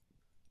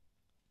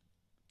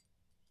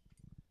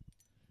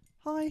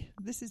Hi,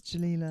 this is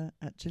Jelila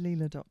at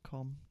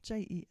jelila.com,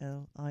 Jelila.com.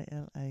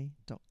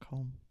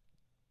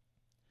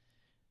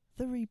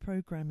 The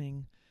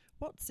Reprogramming.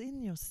 What's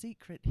in your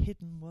secret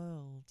hidden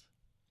world?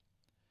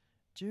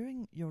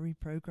 During your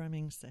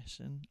reprogramming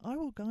session, I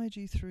will guide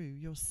you through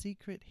your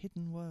secret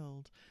hidden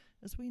world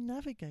as we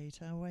navigate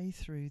our way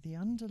through the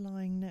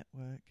underlying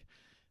network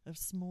of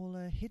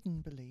smaller hidden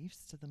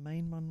beliefs to the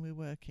main one we're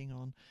working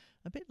on,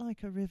 a bit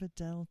like a river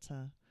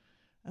delta.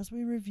 As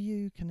we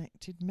review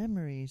connected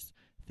memories,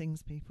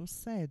 things people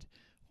said,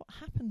 what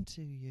happened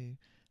to you,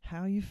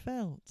 how you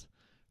felt,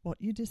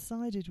 what you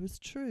decided was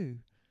true,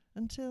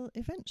 until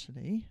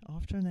eventually,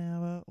 after an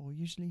hour or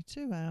usually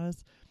 2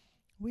 hours,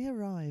 we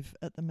arrive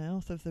at the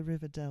mouth of the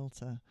river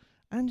delta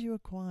and you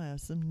acquire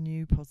some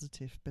new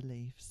positive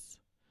beliefs.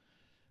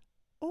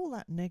 All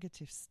that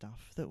negative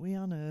stuff that we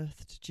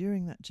unearthed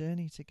during that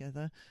journey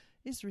together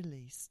is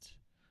released.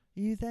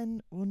 You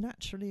then will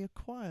naturally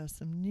acquire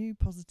some new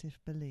positive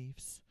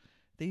beliefs.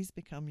 These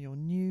become your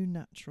new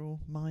natural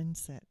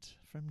mindset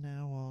from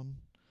now on.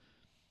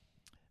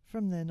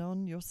 From then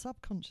on, your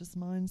subconscious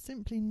mind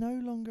simply no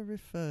longer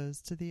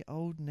refers to the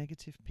old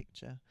negative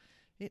picture.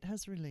 It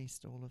has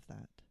released all of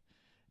that.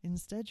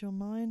 Instead, your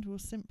mind will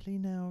simply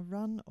now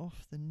run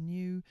off the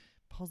new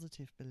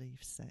positive belief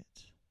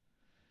set.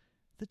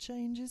 The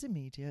change is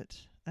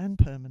immediate and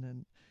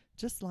permanent,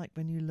 just like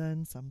when you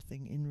learn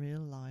something in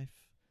real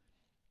life.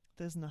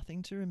 There's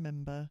nothing to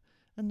remember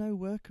and no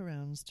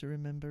workarounds to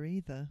remember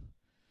either.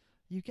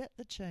 You get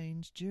the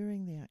change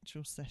during the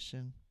actual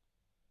session.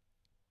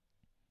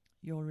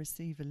 You'll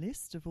receive a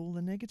list of all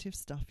the negative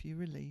stuff you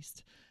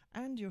released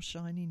and your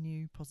shiny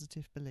new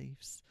positive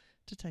beliefs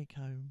to take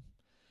home.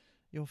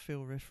 You'll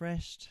feel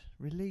refreshed,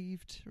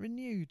 relieved,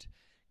 renewed,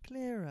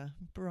 clearer,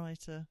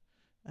 brighter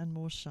and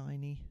more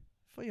shiny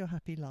for your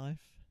happy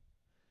life.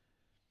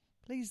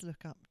 Please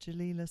look up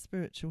Jelila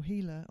Spiritual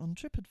Healer on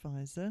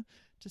TripAdvisor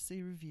to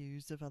see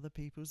reviews of other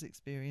people's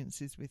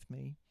experiences with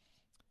me,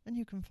 and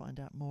you can find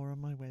out more on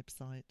my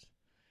website.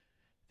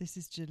 This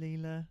is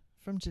Jelila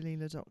from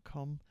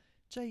Jelila.com,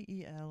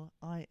 Jelila.com.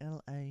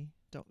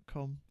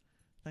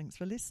 Thanks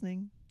for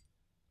listening.